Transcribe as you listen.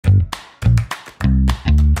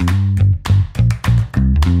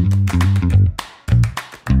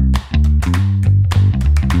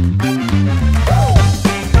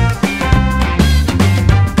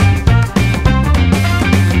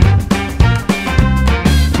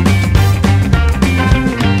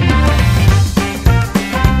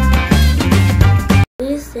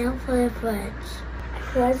pledge. I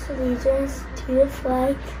pledge allegiance to the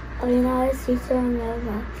flag of the United States of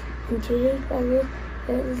America and to the republic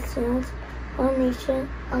for it stands, one nation,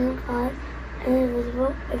 under God,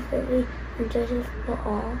 indivisible, with liberty and justice for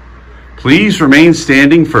all. Please remain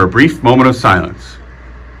standing for a brief moment of silence.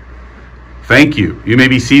 Thank you. You may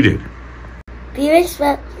be seated. Be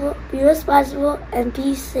respectful, be responsible, and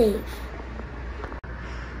be safe.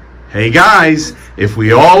 Hey guys, if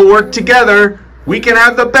we all work together, we can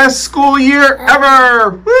have the best school year ever!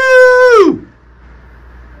 Woo!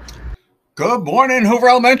 Good morning, Hoover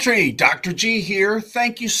Elementary. Dr. G here.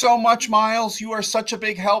 Thank you so much, Miles. You are such a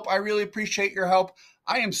big help. I really appreciate your help.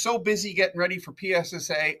 I am so busy getting ready for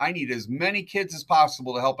PSSA. I need as many kids as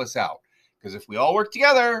possible to help us out. Because if we all work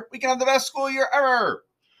together, we can have the best school year ever.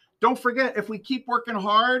 Don't forget, if we keep working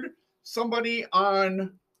hard, somebody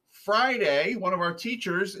on Friday, one of our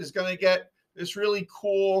teachers is going to get this really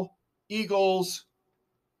cool Eagles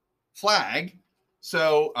flag.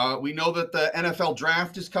 So we know that the NFL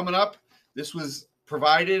draft is coming up. This was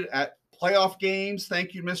provided at playoff games.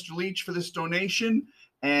 Thank you, Mr. Leach, for this donation.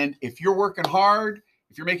 And if you're working hard,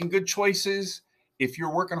 if you're making good choices, if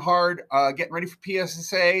you're working hard, getting ready for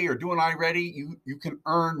PSSA or doing iReady, you can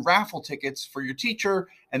earn raffle tickets for your teacher,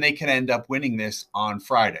 and they can end up winning this on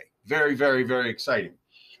Friday. Very, very, very exciting.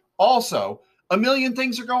 Also, a million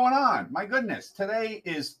things are going on. My goodness, today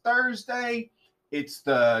is Thursday. It's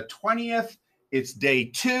the 20th. It's day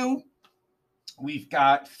 2. We've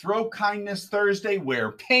got Throw Kindness Thursday,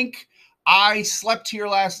 wear pink. I slept here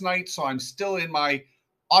last night, so I'm still in my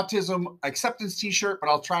autism acceptance t-shirt, but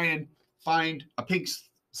I'll try and find a pink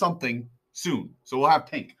something soon. So we'll have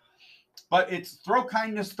pink. But it's Throw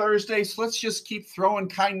Kindness Thursday, so let's just keep throwing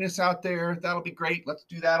kindness out there. That'll be great. Let's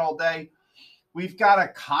do that all day. We've got a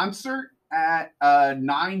concert at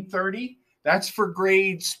 9:30. That's for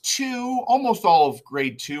grades 2, almost all of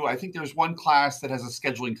grade 2. I think there's one class that has a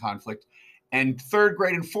scheduling conflict. And 3rd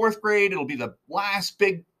grade and 4th grade, it'll be the last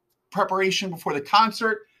big preparation before the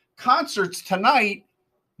concert. Concerts tonight,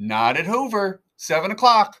 not at Hoover, 7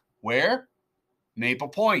 o'clock. Where? Maple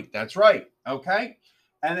Point. That's right. Okay.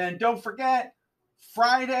 And then don't forget,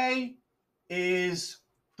 Friday is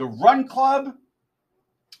the Run Club.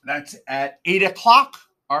 That's at 8 o'clock.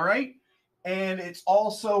 All right. And it's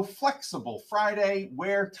also Flexible Friday.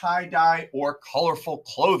 Wear tie-dye or colorful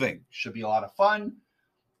clothing. Should be a lot of fun.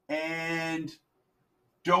 And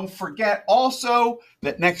don't forget also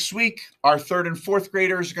that next week, our 3rd and 4th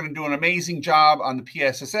graders are going to do an amazing job on the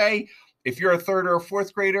PSSA. If you're a 3rd or a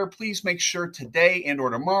 4th grader, please make sure today and or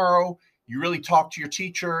tomorrow you really talk to your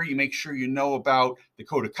teacher. You make sure you know about the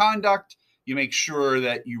code of conduct. You make sure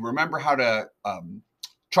that you remember how to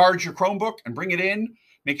charge your Chromebook and bring it in.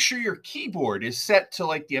 Make sure your keyboard is set to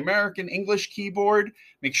like the American English keyboard.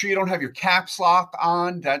 Make sure you don't have your caps lock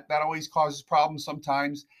on. That always causes problems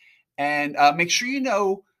sometimes. And make sure you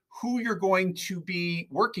know who you're going to be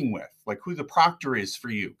working with, like who the proctor is for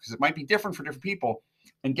you, because it might be different for different people.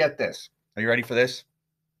 And get this. Are you ready for this?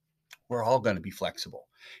 We're all going to be flexible.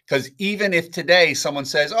 Because even if today someone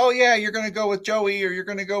says, oh, yeah, you're going to go with Joey, or you're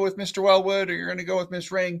going to go with Mr. Wellwood, or you're going to go with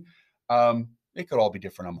Miss Ring, it could all be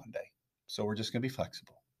different on Monday. So we're just going to be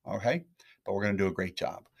flexible. Okay? But we're going to do a great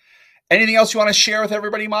job. Anything else you want to share with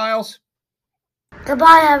everybody, Miles?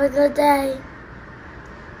 Goodbye. Have a good day.